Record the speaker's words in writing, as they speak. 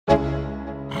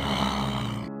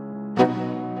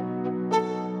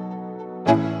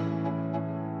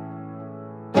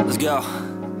Let's go.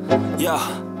 Yo,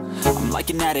 I'm like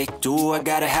an addict, do I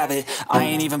gotta have it. I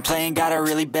ain't even playing, got a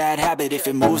really bad habit. If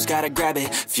it moves, gotta grab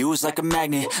it, fuse like a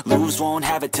magnet. Lose, won't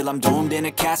have it till I'm doomed in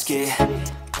a casket.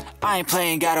 I ain't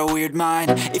playing, got a weird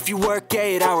mind. If you work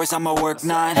 8 hours, I'ma work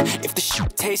 9. If the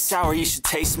shit tastes sour, you should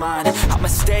taste mine. I'ma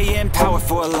stay in power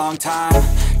for a long time.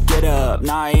 Get up,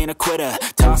 nah, I ain't a quitter.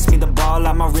 Toss me the ball,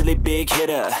 I'm a really big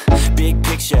hitter. Big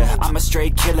picture, I'm a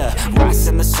straight killer.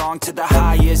 Rising the song to the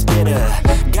highest bidder.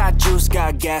 Got juice,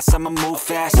 got gas, I'ma move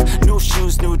fast. New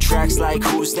shoes, new tracks, like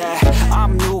who's that?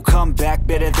 I'm new, come back,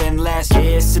 better than last.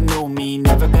 Yeah, it's a new me,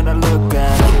 never gonna look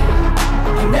back.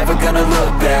 I'm never gonna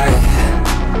look back.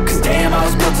 Cause damn, I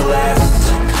was built to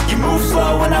last. You move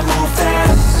slow and I move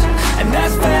fast, and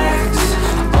that's facts.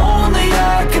 Only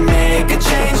I can make a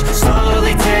change.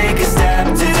 Slowly take a step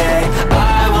today.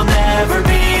 I will never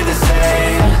be the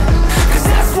same. Cause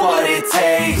that's what it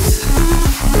takes.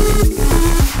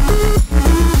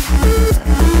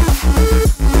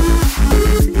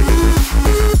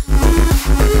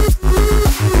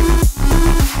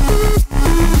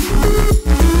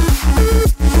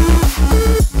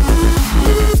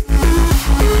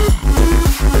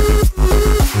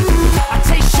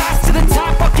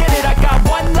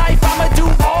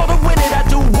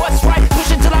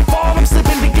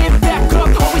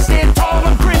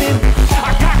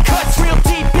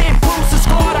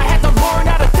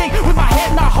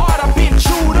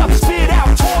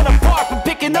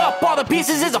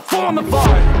 Pieces is a form of art.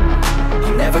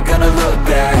 I'm never gonna look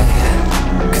back.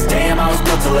 Cause damn, I was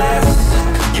built to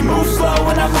last. You move slow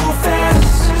and I move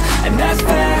fast, and that's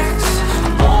facts.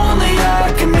 Only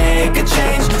I can make a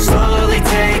change. Slowly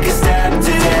take a step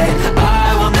today.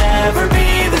 I will never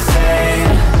be the same.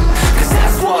 Cause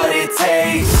that's what it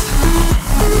takes.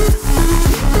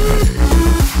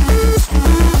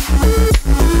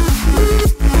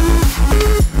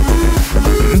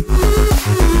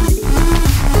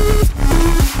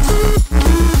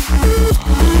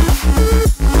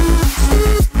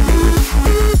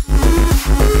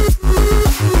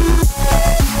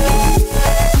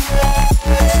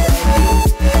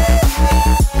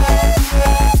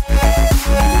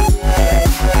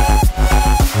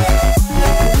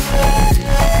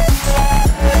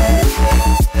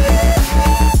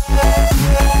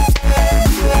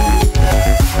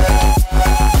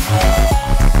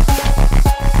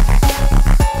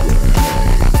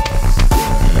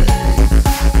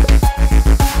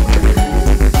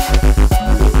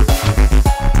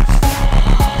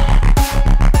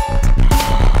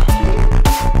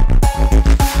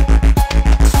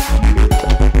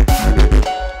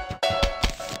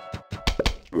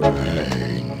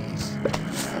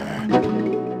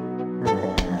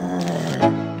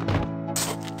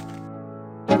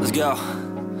 Let's go.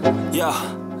 Yo,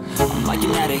 I'm like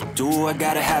an addict, do I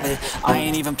gotta have it. I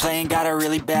ain't even playing, got a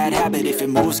really bad habit. If it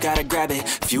moves, gotta grab it,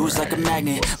 fuse like a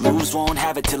magnet. Lose, won't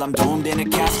have it till I'm doomed in a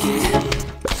casket.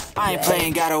 I ain't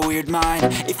playing, got a weird mind.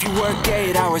 If you work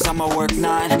 8 hours, I'ma work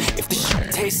 9. If the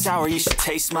shit tastes sour, you should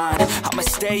taste mine. I'ma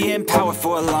stay in power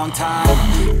for a long time.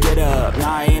 Get up,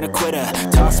 nah, I ain't a quitter.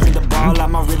 Toss me the ball,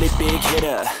 I'm a really big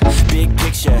hitter. Big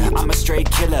picture, I'm a straight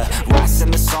killer.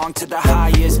 Rising the song to the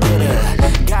highest bidder.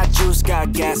 Got juice,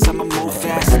 got gas, I'ma move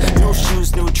fast. New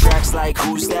shoes, new tracks, like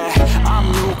who's that? I'm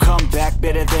new, come back,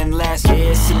 better than last.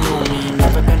 Yeah, it's a new me,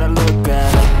 never gonna look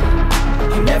back.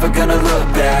 I'm never gonna look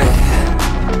back.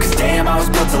 Cause damn, I was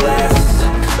built to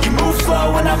last. You move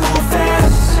slow and I move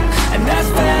fast, and that's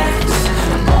facts.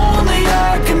 Only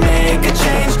I can make a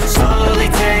change. Slowly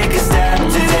take a step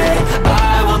today.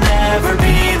 I will never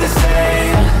be the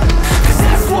same. Cause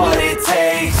that's what it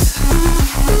takes.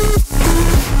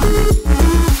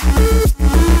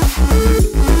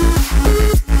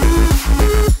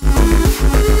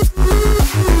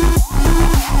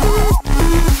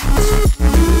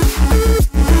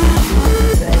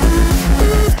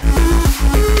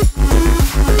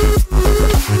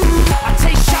 I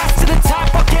take shots to the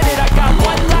top, I'll get it. I got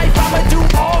one life, I'ma do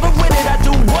all the winning. I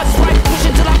do what's right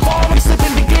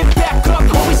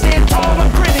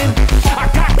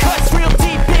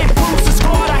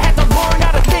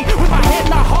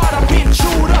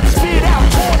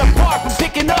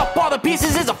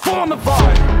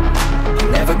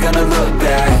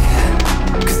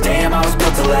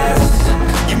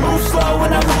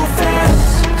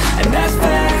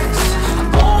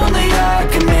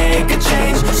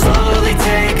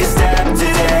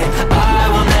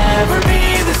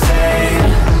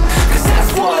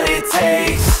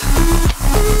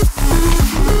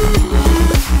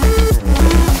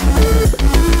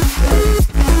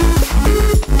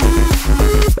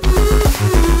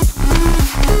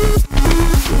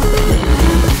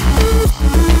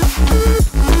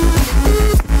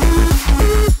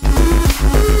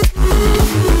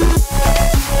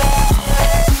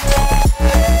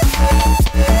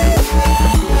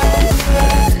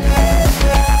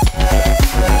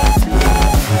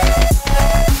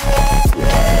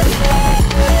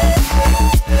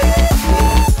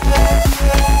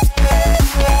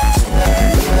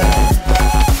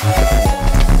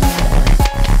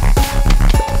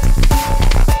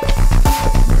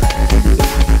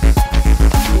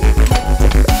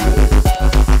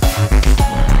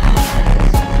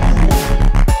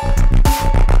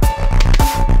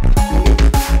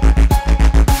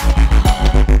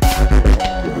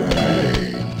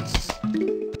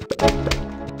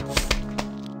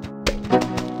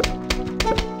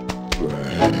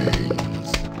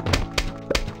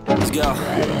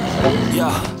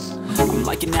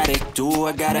addict, do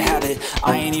I gotta have it.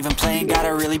 I ain't even playing, got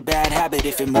a really bad habit.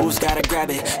 If it moves, gotta grab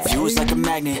it, fuse like a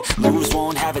magnet. Lose,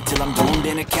 won't have it till I'm doomed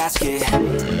in a casket.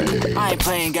 I ain't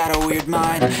playing, got a weird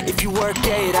mind. If you work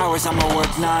 8 hours, I'ma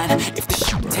work 9. If the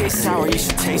shit tastes sour, you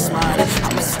should taste mine.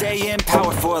 I'ma stay in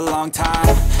power for a long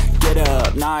time. Get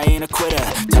up, nah, I ain't a quitter.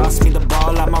 Toss me the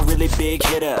ball, I'm a really big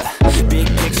hitter. Big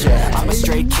picture, I'm a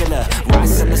straight killer.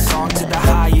 Rising the song to the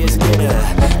highest bidder.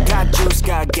 Got juice,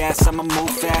 got gas, I'ma move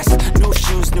fast. New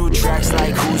shoes, new tracks,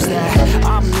 like who's that?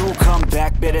 I'm new, come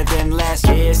back, better than last.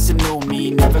 Yeah, it's a new me,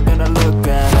 never gonna look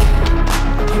back.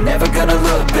 Never gonna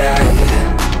look back.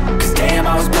 Cause damn,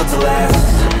 I was built to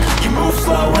last. You move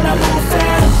slow and I move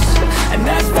fast, and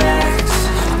that's fact.